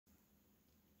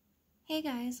Hey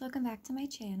guys, welcome back to my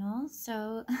channel.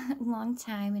 So, long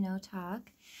time no talk.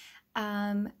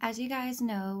 As you guys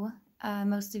know,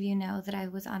 most of you know that I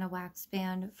was on a wax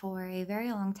ban for a very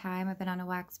long time. I've been on a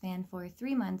wax ban for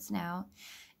 3 months now,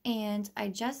 and I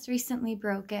just recently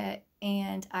broke it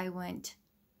and I went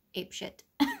apeshit.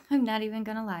 I'm not even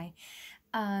gonna lie.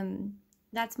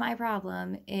 That's my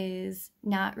problem, is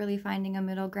not really finding a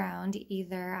middle ground.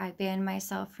 Either I ban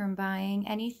myself from buying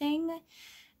anything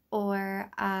or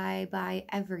I buy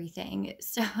everything.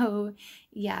 So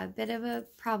yeah, a bit of a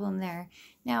problem there.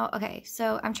 Now, okay,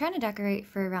 so I'm trying to decorate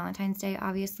for Valentine's Day,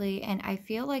 obviously, and I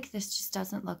feel like this just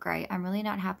doesn't look right. I'm really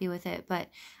not happy with it, but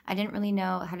I didn't really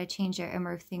know how to change it and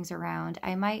move things around.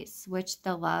 I might switch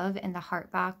the love and the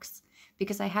heart box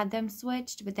because I had them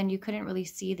switched, but then you couldn't really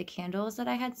see the candles that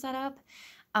I had set up.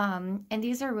 And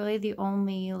these are really the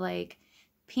only like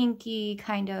pinky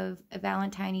kind of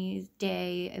Valentine's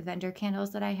Day vendor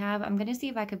candles that I have. I'm gonna see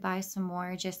if I could buy some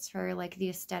more just for like the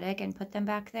aesthetic and put them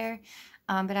back there.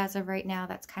 But as of right now,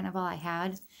 that's kind of all I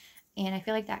had. And I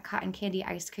feel like that cotton candy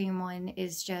ice cream one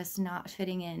is just not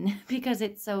fitting in because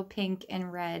it's so pink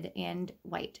and red and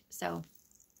white. So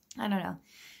I don't know.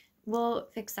 We'll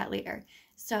fix that later.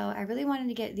 So I really wanted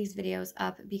to get these videos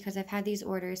up because I've had these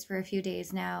orders for a few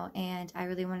days now and I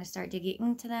really want to start digging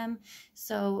into them.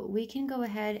 So we can go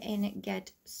ahead and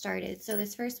get started. So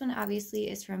this first one obviously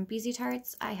is from Beezy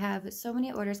Tarts. I have so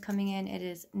many orders coming in, it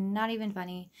is not even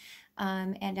funny.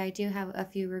 And I do have a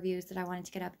few reviews that I wanted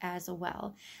to get up as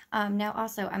well. Now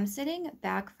also, I'm sitting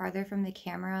back farther from the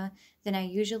camera than I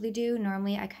usually do.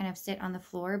 Normally I kind of sit on the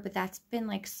floor, but that's been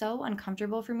like so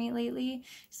uncomfortable for me lately.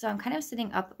 So I'm kind of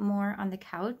sitting up more on the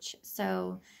couch.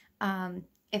 So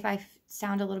if I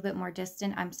sound a little bit more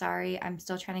distant, I'm sorry. I'm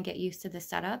still trying to get used to the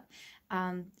setup.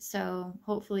 So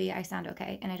hopefully I sound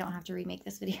okay and I don't have to remake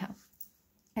this video.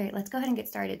 All right, let's go ahead and get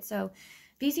started. So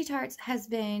Beezy Tarts has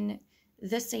been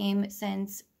the same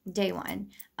since day one.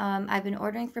 I've been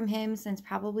ordering from him since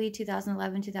probably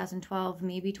 2011, 2012,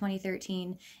 maybe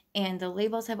 2013, and the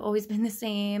labels have always been the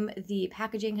same. The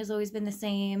packaging has always been the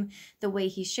same. The way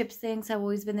he ships things have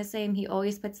always been the same. He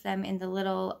always puts them in the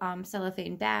little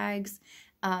cellophane bags.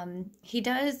 He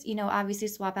does, you know, obviously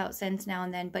swap out scents now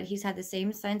and then, but he's had the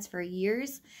same scents for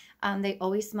years. They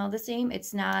always smell the same.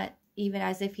 It's not even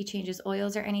as if he changes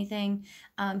oils or anything.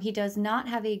 He does not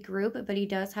have a group, but he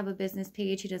does have a business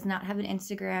page. He does not have an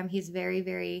Instagram. He's very,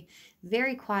 very,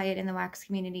 very quiet in the wax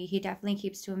community. He definitely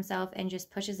keeps to himself and just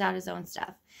pushes out his own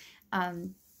stuff.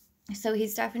 So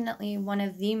he's definitely one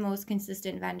of the most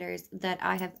consistent vendors that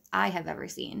I have ever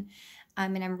seen.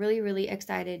 And I'm really, really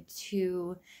excited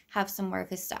to have some more of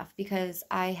his stuff because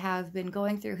I have been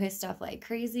going through his stuff like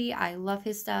crazy. I love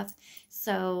his stuff,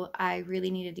 so I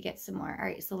really needed to get some more. All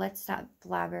right, so let's stop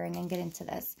blabbering and get into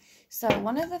this. So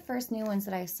one of the first new ones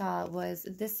that I saw was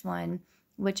this one,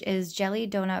 which is jelly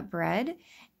donut bread.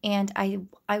 And I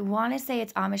want to say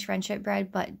it's Amish friendship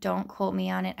bread, but don't quote me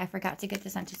on it. I forgot to get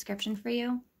this on description for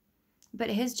you. But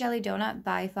his jelly donut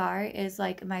by far is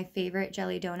like my favorite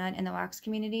jelly donut in the wax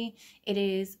community. It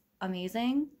is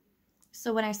amazing.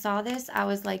 So when I saw this, I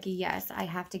was like, yes, I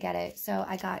have to get it. So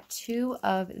I got 2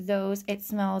 of those. It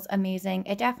smells amazing.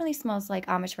 It definitely smells like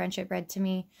Amish friendship bread to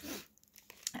me.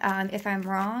 If I'm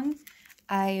wrong,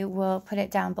 I will put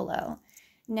it down below.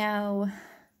 Now,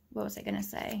 what was I going to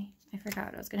say? I forgot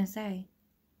what I was going to say.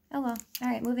 Oh well. All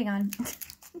right, moving on.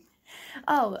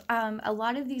 Oh, a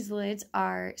lot of these lids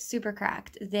are super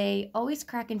cracked. They always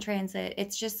crack in transit.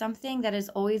 It's just something that has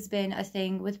always been a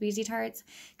thing with Beezy Tarts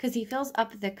because he fills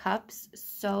up the cups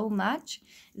so much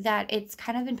that it's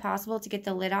kind of impossible to get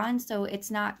the lid on, so it's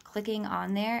not clicking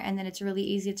on there, and then it's really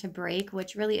easy to break,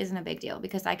 which really isn't a big deal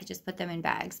because I could just put them in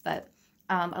bags, but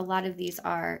a lot of these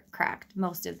are cracked.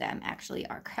 Most of them actually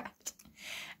are cracked.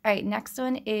 All right, next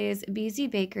one is Beezy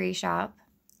Bakery Shop.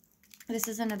 This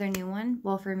is another new one,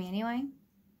 well, for me anyway.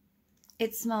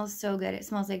 It smells so good. It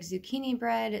smells like zucchini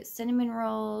bread, cinnamon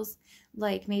rolls,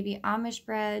 like maybe Amish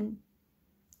bread.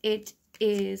 It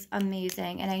is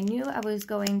amazing, and I knew I was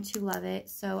going to love it,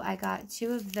 so I got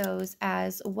 2 of those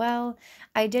as well.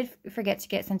 I did forget to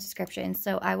get some descriptions,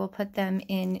 so I will put them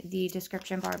in the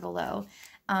description bar below.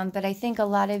 But I think a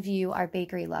lot of you are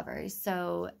bakery lovers,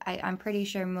 so I'm pretty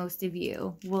sure most of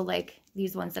you will like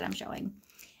these ones that I'm showing.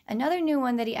 Another new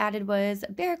one that he added was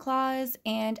bear claws,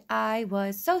 and I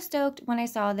was so stoked when I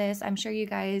saw this. I'm sure you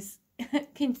guys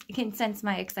can sense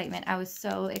my excitement. I was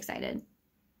so excited.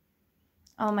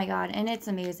 Oh my god, and it's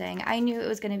amazing. I knew it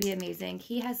was going to be amazing.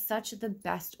 He has such the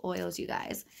best oils, you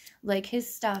guys. Like,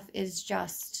 his stuff is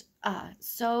just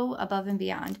so above and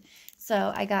beyond.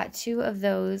 So I got 2 of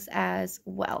those as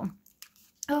well.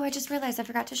 Oh, I just realized I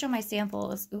forgot to show my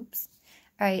samples. Oops.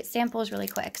 All right, samples really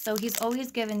quick. So he's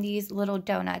always given these little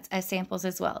donuts as samples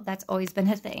as well. That's always been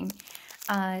a thing.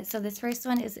 So this first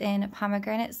one is in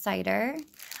pomegranate cider.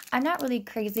 I'm not really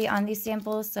crazy on these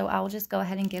samples, so I'll just go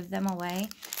ahead and give them away.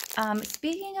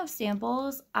 Speaking of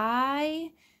samples,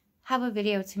 I have a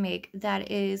video to make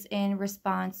that is in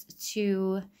response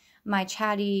to my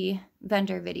chatty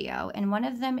vendor video, and one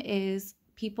of them is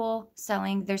people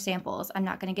selling their samples. I'm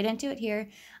not going to get into it here.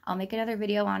 I'll make another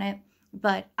video on it,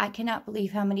 but I cannot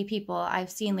believe how many people I've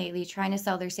seen lately trying to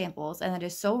sell their samples, and that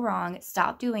is so wrong.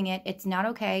 Stop doing it. It's not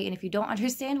okay. And if you don't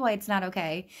understand why it's not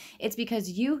okay, it's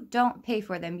because you don't pay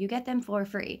for them. You get them for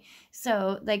free.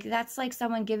 So like, that's like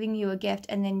someone giving you a gift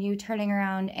and then you turning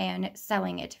around and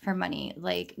selling it for money.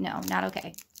 Like, no, not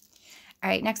okay. All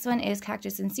right, next one is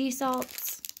cactus and sea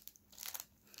salts.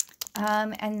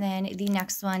 And then the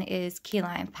next one is key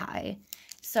lime pie.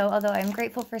 So although I'm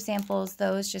grateful for samples,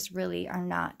 those just really are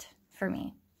not for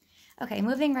me. Okay,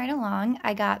 moving right along,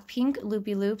 I got pink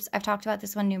Loopy Loops. I've talked about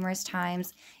this one numerous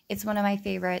times. It's one of my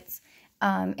favorites.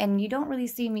 And you don't really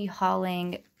see me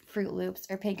hauling Fruit Loops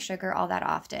or pink sugar all that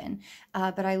often.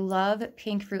 But I love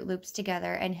pink Fruit Loops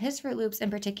together, and his Fruit Loops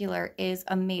in particular is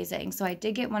amazing. So I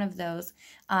did get one of those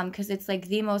because it's like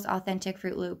the most authentic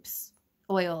Fruit Loops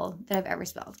oil that I've ever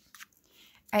smelled.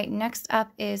 All right, next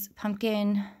up is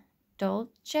pumpkin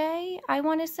dolce, I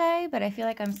want to say, but I feel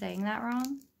like I'm saying that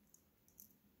wrong.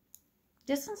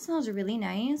 This one smells really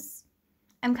nice.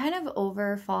 I'm kind of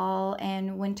over fall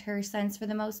and winter scents for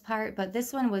the most part, but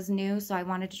this one was new, so I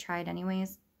wanted to try it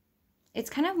anyways. It's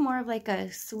kind of more of like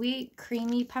a sweet,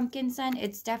 creamy pumpkin scent.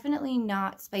 It's definitely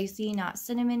not spicy, not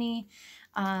cinnamony.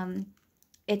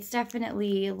 It's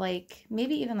definitely like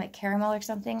maybe even like caramel or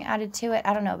something added to it.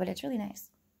 I don't know, but it's really nice.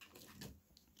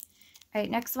 All right,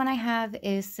 next one I have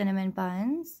is cinnamon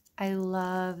buns. I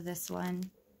love this one.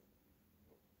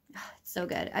 Oh, it's so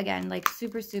good. Again, like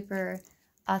super, super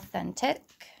authentic.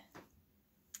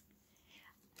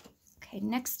 Okay,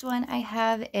 next one I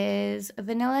have is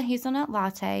vanilla hazelnut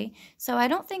latte. So I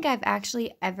don't think I've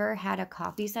actually ever had a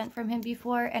coffee scent from him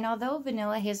before. And although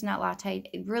vanilla hazelnut latte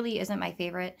really isn't my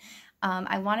favorite,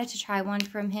 I wanted to try one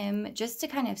from him just to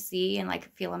kind of see and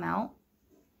like feel him out.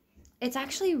 It's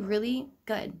actually really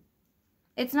good.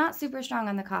 It's not super strong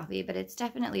on the coffee, but it's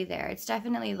definitely there. It's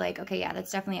definitely like, okay, yeah,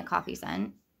 that's definitely a coffee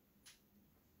scent.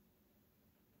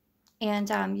 And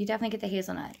you definitely get the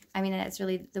hazelnut. I mean, it's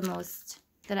really the most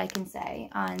that I can say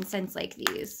on scents like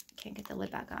these. Can't get the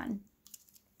lid back on.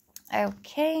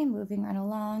 Okay, moving right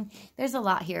along. There's a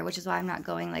lot here, which is why I'm not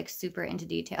going like super into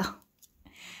detail.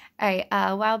 All right,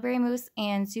 wild berry mousse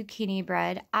and zucchini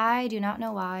bread. I do not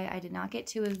know why I did not get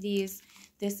 2 of these.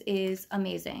 This is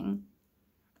amazing.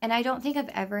 And I don't think I've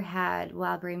ever had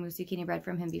wild berry mousse zucchini bread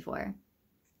from him before.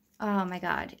 Oh my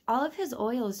God. All of his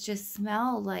oils just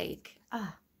smell like,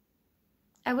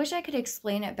 I wish I could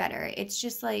explain it better. It's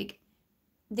just like,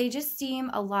 they just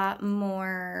seem a lot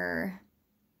more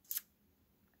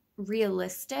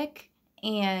realistic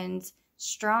and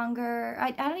stronger. I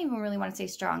don't even really want to say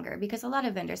stronger because a lot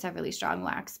of vendors have really strong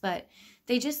wax, but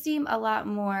they just seem a lot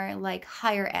more like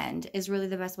higher end is really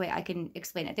the best way I can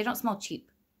explain it. They don't smell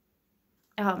cheap.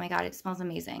 Oh my God, it smells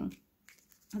amazing.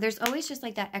 There's always just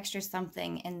like that extra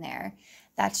something in there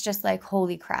that's just like,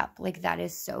 holy crap, like that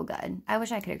is so good. I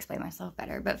wish I could explain myself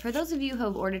better. But for those of you who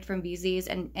have ordered from Beezy's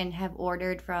and have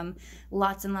ordered from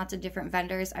lots and lots of different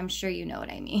vendors, I'm sure you know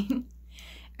what I mean.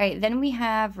 All right, then we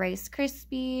have Rice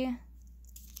Krispie.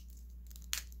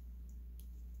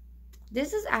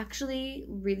 This is actually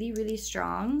really, really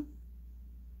strong.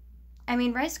 I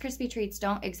mean, Rice Krispie treats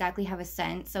don't exactly have a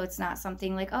scent, so it's not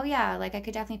something like, oh yeah, like I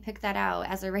could definitely pick that out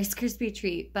as a Rice Krispie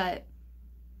treat, but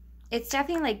it's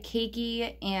definitely like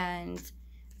cakey and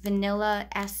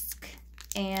vanilla-esque,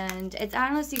 and it's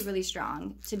honestly really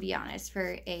strong, to be honest,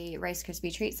 for a Rice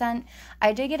Krispie treat scent.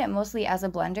 I did get it mostly as a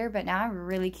blender, but now I'm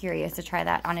really curious to try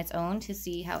that on its own to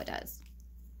see how it does.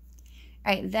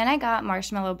 All right, then I got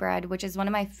marshmallow bread, which is one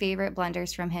of my favorite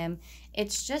blenders from him.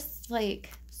 It's just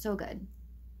like so good.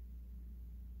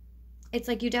 It's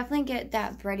like you definitely get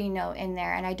that bready note in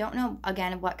there, and I don't know,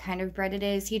 again, what kind of bread it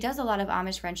is. He does a lot of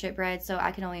Amish friendship bread, so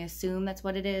I can only assume that's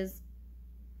what it is.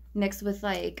 Mixed with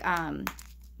like,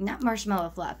 not marshmallow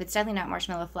fluff. It's definitely not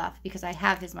marshmallow fluff because I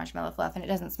have his marshmallow fluff and it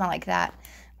doesn't smell like that.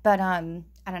 But, I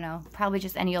don't know, probably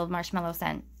just any old marshmallow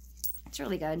scent. It's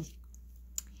really good.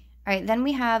 All right, then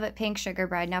we have pink sugar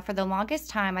bread. Now, for the longest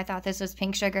time, I thought this was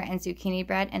pink sugar and zucchini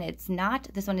bread, and it's not.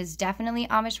 This one is definitely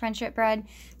Amish friendship bread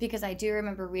because I do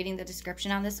remember reading the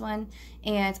description on this one,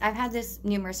 and I've had this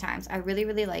numerous times. I really,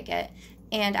 really like it.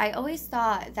 And I always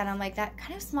thought that, I'm like, that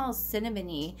kind of smells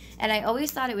cinnamony. And I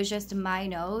always thought it was just my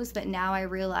nose, but now I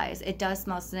realize it does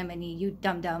smell cinnamony, you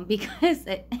dum-dum, because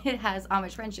it has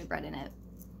Amish friendship bread in it.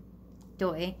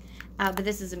 Doy. But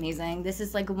this is amazing. This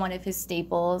is like one of his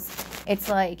staples. It's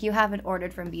like you haven't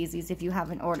ordered from Beezy's if you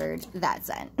haven't ordered that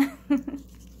scent.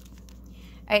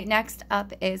 All right, next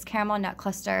up is Caramel Nut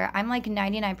Cluster. I'm like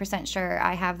 99% sure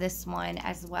I have this one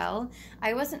as well.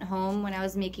 I wasn't home when I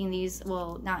was making these,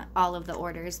 well, not all of the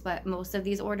orders, but most of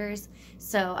these orders.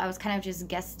 So I was kind of just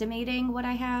guesstimating what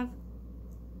I have.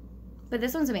 But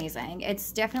this one's amazing.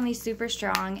 It's definitely super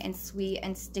strong and sweet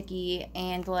and sticky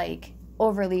and like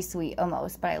overly sweet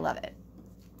almost, but I love it.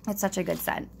 It's such a good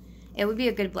scent. It would be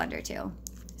a good blender too.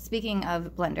 Speaking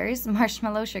of blenders,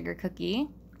 Marshmallow Sugar Cookie.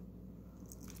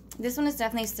 This one is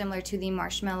definitely similar to the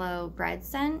marshmallow bread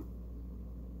scent.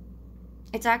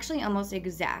 It's actually almost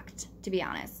exact, to be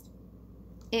honest.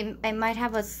 It might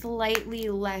have a slightly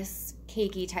less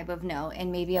cakey type of note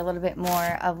and maybe a little bit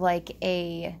more of like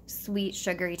a sweet,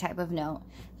 sugary type of note.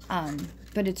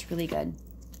 But it's really good.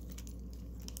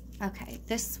 Okay,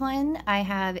 this one I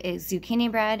have is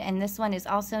zucchini bread, and this one is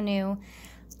also new.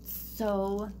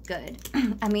 So good.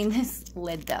 I mean, this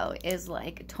lid, though, is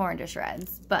like torn to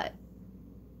shreds, but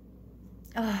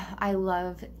I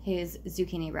love his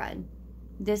zucchini bread.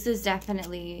 This is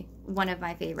definitely one of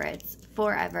my favorites.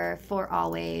 Forever, for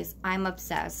always. I'm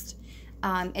obsessed.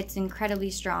 It's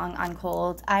incredibly strong on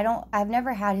cold. I've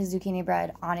never had his zucchini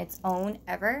bread on its own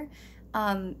ever,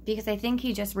 because I think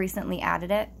he just recently added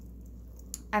it.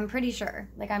 I'm pretty sure,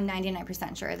 like I'm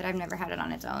 99% sure that I've never had it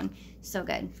on its own. So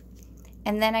good.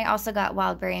 And then I also got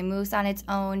wild berry mousse on its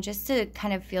own just to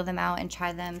kind of feel them out and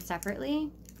try them separately.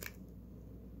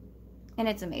 And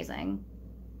it's amazing.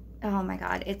 Oh my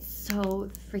God, it's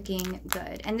so freaking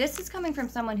good. And this is coming from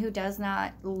someone who does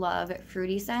not love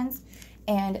fruity scents.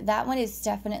 And that one is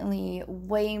definitely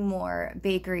way more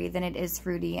bakery than it is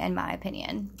fruity in my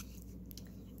opinion.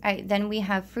 All right, then we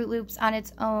have Fruit Loops on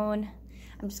its own.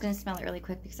 I'm just gonna smell it really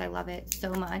quick because I love it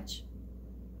so much.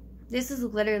 This is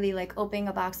literally like opening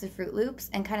a box of Fruit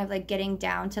Loops and kind of like getting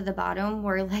down to the bottom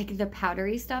where like the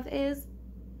powdery stuff is.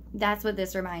 That's what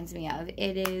this reminds me of.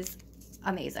 It is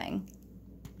amazing.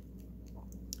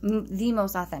 The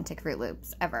most authentic Fruit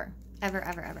Loops ever. Ever,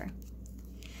 ever, ever.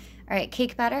 All right,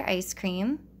 cake batter ice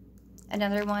cream.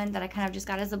 Another one that I kind of just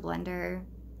got as a blender.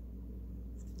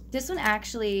 This one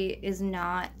actually is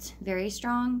not very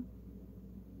strong.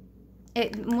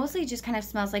 It mostly just kind of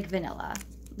smells like vanilla.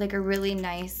 Like a really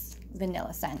nice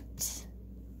vanilla scent.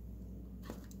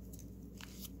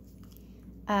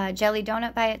 Jelly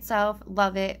donut by itself,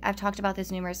 love it. I've talked about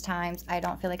this numerous times. I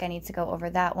don't feel like I need to go over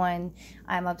that one.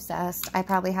 I'm obsessed. I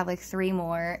probably have like 3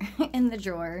 more in the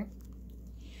drawer.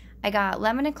 I got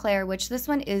lemon eclair, which this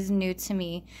one is new to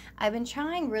me. I've been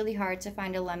trying really hard to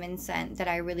find a lemon scent that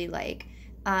I really like.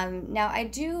 Now I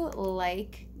do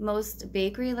like most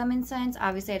bakery lemon scents.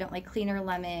 Obviously I don't like cleaner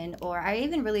lemon, or I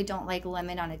even really don't like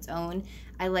lemon on its own.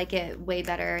 I like it way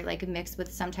better like mixed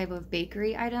with some type of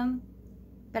bakery item.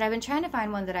 But I've been trying to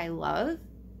find one that I love.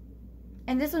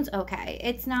 And this one's okay.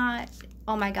 It's not,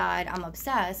 oh my God, I'm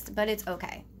obsessed, but it's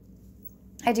okay.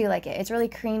 I do like it. It's really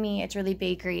creamy. It's really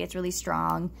bakery. It's really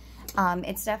strong.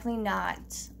 It's definitely not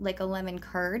like a lemon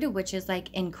curd, which is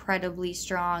like incredibly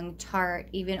strong, tart,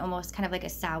 even almost kind of like a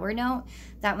sour note.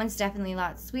 That one's definitely a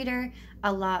lot sweeter,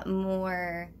 a lot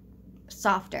more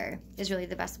softer is really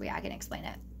the best way I can explain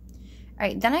it. All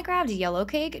right, then I grabbed yellow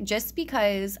cake just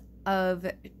because of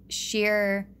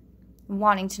sheer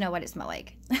wanting to know what it smelled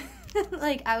like.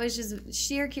 Like I was just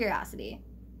sheer curiosity.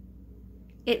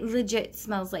 It legit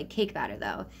smells like cake batter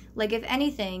though. Like if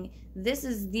anything, this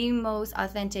is the most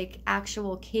authentic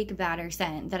actual cake batter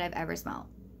scent that I've ever smelled.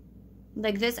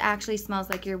 Like this actually smells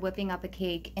like you're whipping up a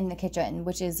cake in the kitchen,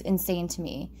 which is insane to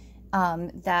me.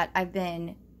 That I've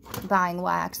been buying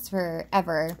wax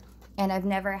forever and I've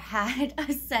never had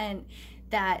a scent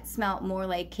that smelled more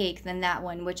like cake than that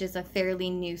one, which is a fairly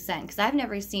new scent because I've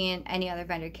never seen any other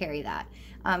vendor carry that.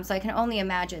 So I can only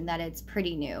imagine that it's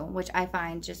pretty new, which I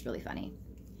find just really funny.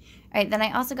 All right, then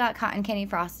I also got cotton candy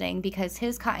frosting because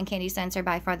his cotton candy scents are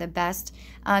by far the best.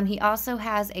 He also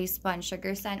has a spun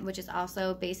sugar scent, which is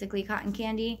also basically cotton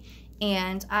candy.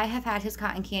 And I have had his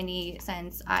cotton candy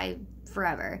since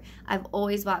forever. I've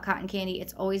always bought cotton candy.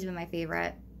 It's always been my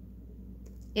favorite.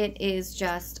 It is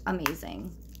just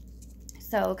amazing.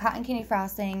 So cotton candy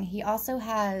frosting. He also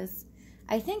has,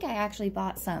 I think I actually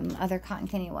bought some other cotton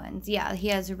candy ones. Yeah, he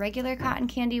has regular cotton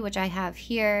candy, which I have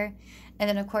here. And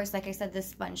then, of course, like I said, the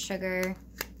spun sugar.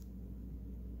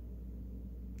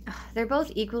 They're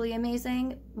both equally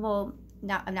amazing. Well,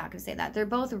 No, I'm not going to say that. They're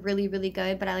both really, really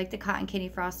good, but I like the cotton candy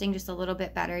frosting just a little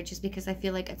bit better just because I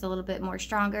feel like it's a little bit more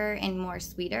stronger and more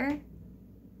sweeter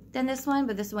than this one,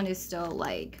 but this one is still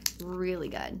like really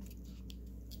good.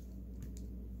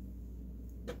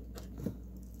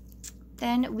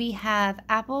 Then we have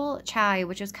apple chai,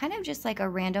 which was kind of just like a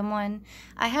random one.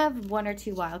 I have 1 or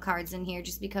 2 wild cards in here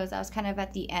just because I was kind of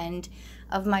at the end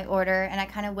of my order and I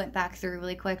kind of went back through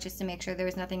really quick just to make sure there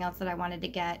was nothing else that I wanted to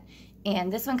get.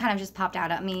 And this one kind of just popped out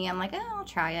at me. I'm like, oh, I'll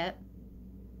try it.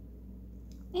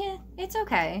 Yeah, it's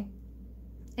okay.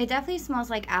 It definitely smells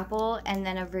like apple and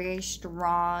then a very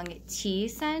strong tea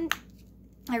scent.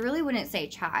 I really wouldn't say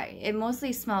chai. It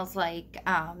mostly smells like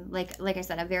I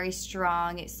said, a very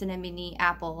strong cinnamony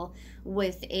apple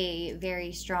with a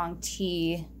very strong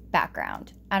tea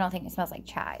background. I don't think it smells like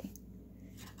chai.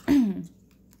 And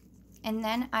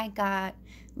then I got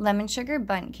lemon sugar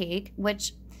bundt cake,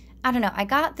 which, I don't know. I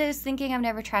got this thinking I've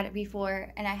never tried it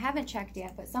before, and I haven't checked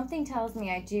yet, but something tells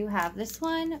me I do have this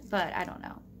one, but I don't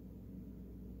know.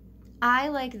 I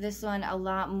like this one a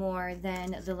lot more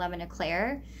than the lemon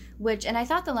eclair, and I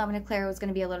thought the lemon eclair was going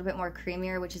to be a little bit more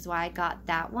creamier, which is why I got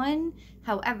that one.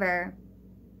 However,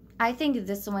 I think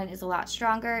this one is a lot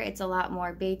stronger. It's a lot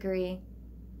more bakery.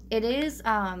 It is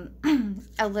a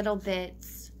little bit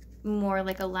more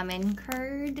like a lemon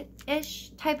curd-ish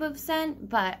type of scent,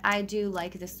 but I do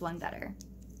like this one better.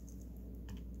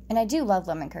 And I do love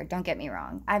lemon curd, don't get me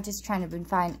wrong. I've just trying to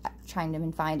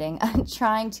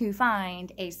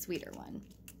find a sweeter one.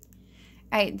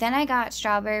 All right, then I got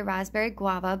strawberry raspberry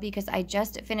guava because I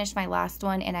just finished my last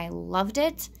one and I loved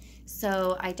it.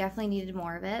 So I definitely needed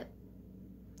more of it.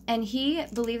 And he,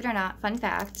 believe it or not, fun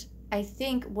fact, I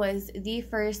think was the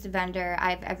first vendor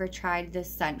I've ever tried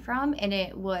this scent from, and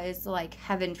it was like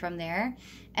heaven from there.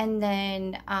 And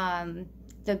then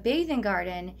the Bathing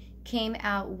Garden came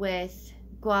out with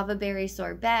guava berry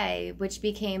sorbet, which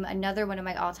became another one of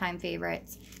my all-time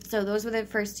favorites. So those were the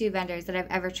first 2 vendors that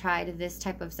I've ever tried this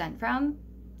type of scent from,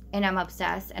 and I'm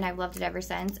obsessed, and I've loved it ever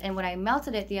since. And when I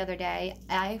melted it the other day,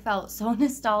 I felt so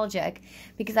nostalgic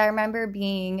because I remember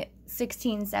being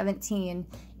 16, 17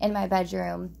 in my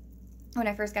bedroom when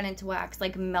I first got into wax,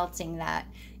 like melting that.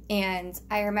 And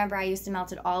I remember I used to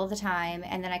melt it all the time,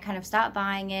 and then I kind of stopped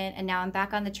buying it, and now I'm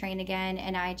back on the train again,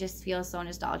 and I just feel so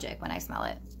nostalgic when I smell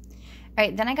it. All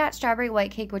right, then I got strawberry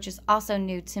white cake, which is also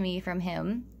new to me from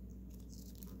him.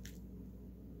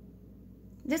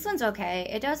 This one's okay.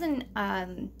 It doesn't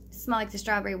smell like the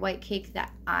strawberry white cake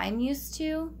that I'm used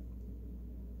to.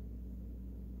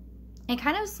 It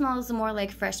kind of smells more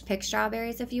like fresh picked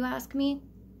strawberries, if you ask me.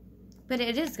 But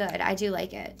it is good. I do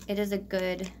like it. It is a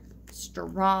good,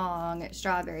 strong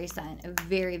strawberry scent.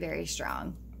 Very, very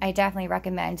strong. I definitely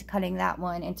recommend cutting that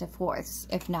one into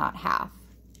 4ths, if not half.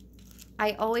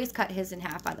 I always cut his in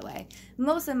half, by the way.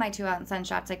 Most of my 2-ounce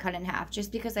sunshots I cut in half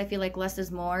just because I feel like less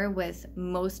is more with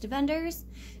most vendors.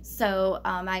 So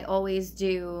I always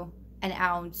do an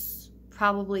ounce,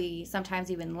 probably sometimes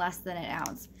even less than an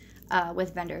ounce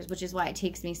with vendors, which is why it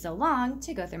takes me so long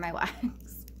to go through my wax.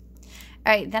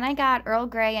 All right, then I got Earl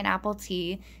Grey and apple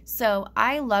tea. So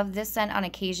I love this scent on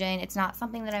occasion. It's not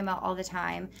something that I melt all the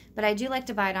time, but I do like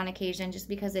to buy it on occasion just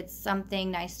because it's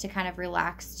something nice to kind of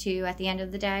relax to at the end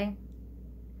of the day.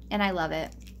 And I love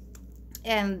it.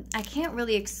 And I can't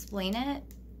really explain it.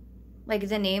 Like,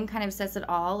 the name kind of says it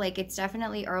all. Like, it's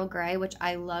definitely Earl Grey, which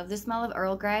I love the smell of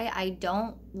Earl Grey. I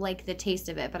don't like the taste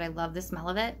of it, but I love the smell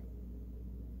of it.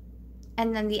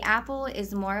 And then the apple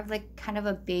is more of like kind of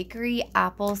a bakery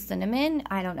apple cinnamon.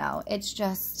 I don't know. It's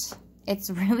just, it's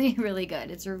really, really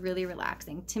good. It's really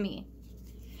relaxing to me.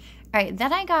 All right,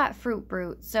 then I got Fruit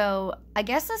Brute. So I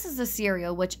guess this is a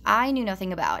cereal, which I knew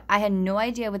nothing about. I had no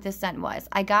idea what this scent was.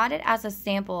 I got it as a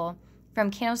sample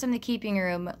from Candles from the Keeping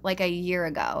Room like a year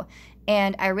ago.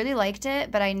 And I really liked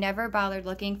it, but I never bothered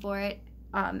looking for it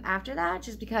after that,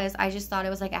 just because I just thought it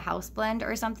was like a house blend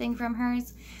or something from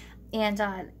hers.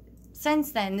 And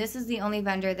since then, this is the only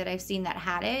vendor that I've seen that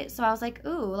had it. So I was like,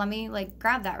 ooh, let me like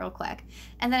grab that real quick.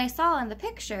 And then I saw in the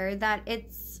picture that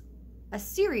it's a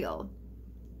cereal.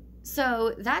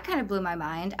 So that kind of blew my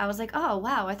mind. I was like, oh,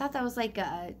 wow, I thought that was like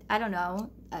a, I don't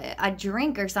know, a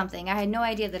drink or something. I had no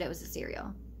idea that it was a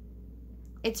cereal.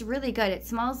 It's really good. It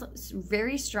smells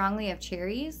very strongly of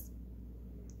cherries.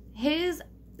 His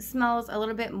smells a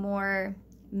little bit more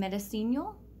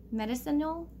medicinal?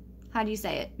 How do you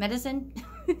say it? Medicine?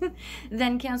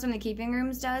 Than Candles from the Keeping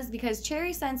Rooms does, because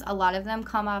cherry scents, a lot of them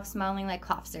come off smelling like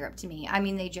cough syrup to me. I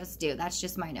mean, they just do. That's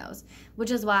just my nose,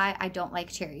 which is why I don't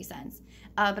like cherry scents.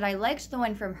 But I liked the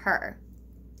one from her.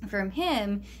 From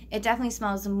him, it definitely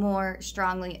smells more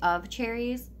strongly of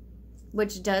cherries.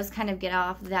 which does kind of get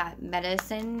off that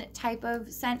medicine type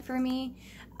of scent for me.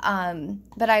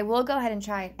 But I will go ahead and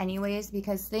try it anyways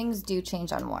because things do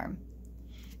change on warm.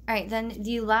 All right, then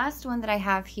the last one that I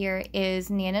have here is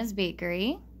Nana's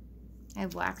Bakery. I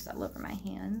have wax all over my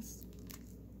hands.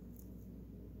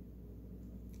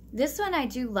 This one I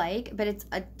do like, but it's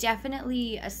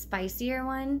definitely a spicier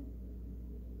one.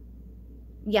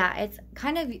 Yeah, it's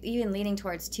kind of even leaning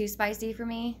towards too spicy for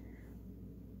me.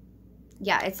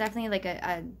 Yeah, it's definitely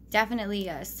like definitely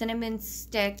a cinnamon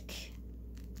stick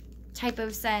type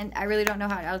of scent. I really don't know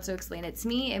how else to explain it. To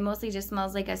me, it mostly just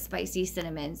smells like a spicy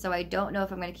cinnamon, so I don't know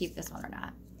if I'm going to keep this one or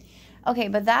not. Okay,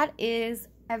 but that is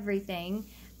everything.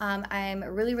 I'm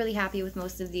really, really happy with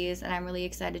most of these, and I'm really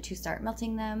excited to start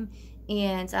melting them.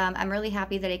 And I'm really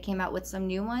happy that it came out with some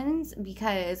new ones,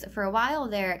 because for a while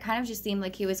there, it kind of just seemed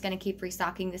like he was going to keep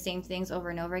restocking the same things over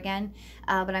and over again.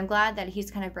 But I'm glad that he's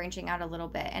kind of branching out a little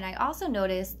bit. And I also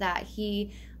noticed that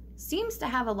he seems to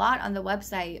have a lot on the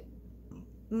website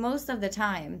most of the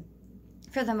time,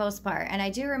 for the most part. And I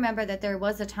do remember that there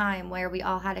was a time where we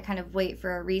all had to kind of wait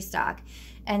for a restock,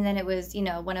 and then it was, you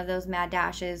know, one of those mad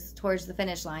dashes towards the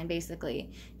finish line,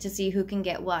 basically, to see who can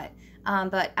get what.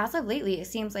 But as of lately, it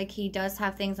seems like he does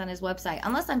have things on his website,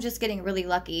 unless I'm just getting really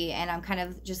lucky and I'm kind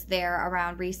of just there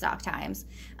around restock times.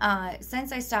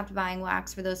 Since I stopped buying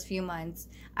wax for those few months,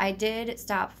 I did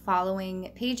stop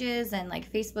following pages and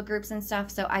like Facebook groups and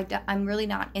stuff, so I'm really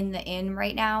not in the in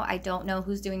right now. I don't know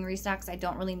who's doing restocks. I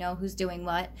don't really know who's doing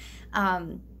what.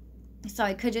 So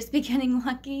I could just be getting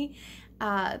lucky.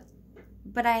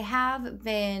 But I have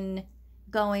been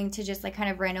going to just like kind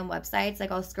of random websites.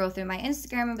 Like I'll scroll through my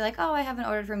Instagram and be like, oh, I haven't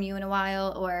ordered from you in a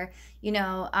while, or, you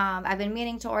know, I've been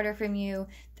meaning to order from you.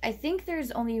 I think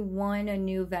there's only one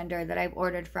new vendor that I've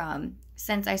ordered from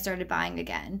since I started buying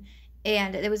again.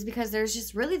 And it was because there's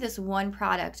just really this one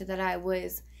product that I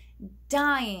was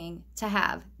dying to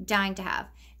have.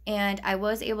 And I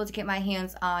was able to get my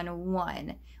hands on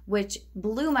one, which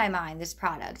blew my mind, this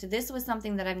product. This was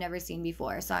something that I've never seen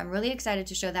before, so I'm really excited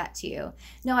to show that to you.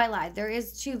 No, I lied. There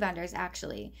is two vendors,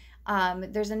 actually.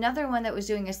 There's another one that was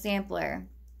doing a sampler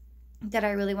that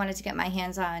I really wanted to get my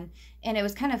hands on, and it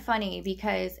was kind of funny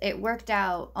because it worked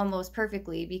out almost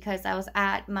perfectly, because I was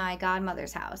at my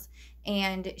godmother's house,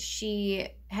 and she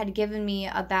had given me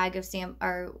a bag of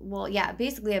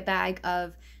basically a bag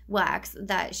of wax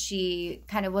that she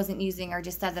kind of wasn't using, or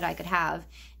just said that I could have.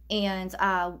 And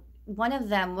one of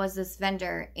them was this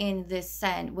vendor in this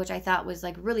scent, which I thought was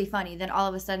like really funny. Then all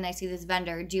of a sudden I see this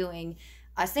vendor doing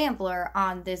a sampler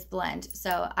on this blend,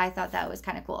 so I thought that was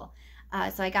kind of cool.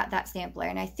 So I got that sampler,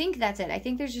 and I think that's it. I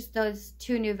think there's just those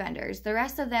two new vendors. The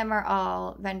rest of them are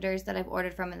all vendors that I've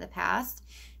ordered from in the past.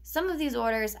 Some of these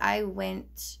orders I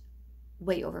went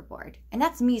way overboard, and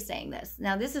that's me saying this.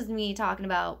 Now, this is me talking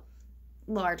about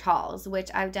large hauls, which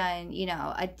I've done, you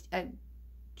know, a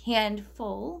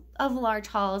handful of large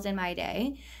hauls in my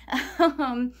day.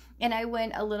 And I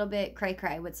went a little bit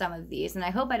cray-cray with some of these, and I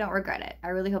hope I don't regret it. I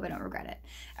really hope I don't regret it.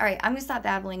 All right, I'm going to stop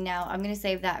babbling now. I'm going to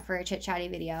save that for a chit-chatty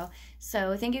video.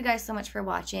 So thank you guys so much for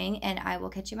watching, and I will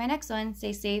catch you in my next one.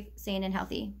 Stay safe, sane, and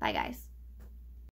healthy. Bye, guys.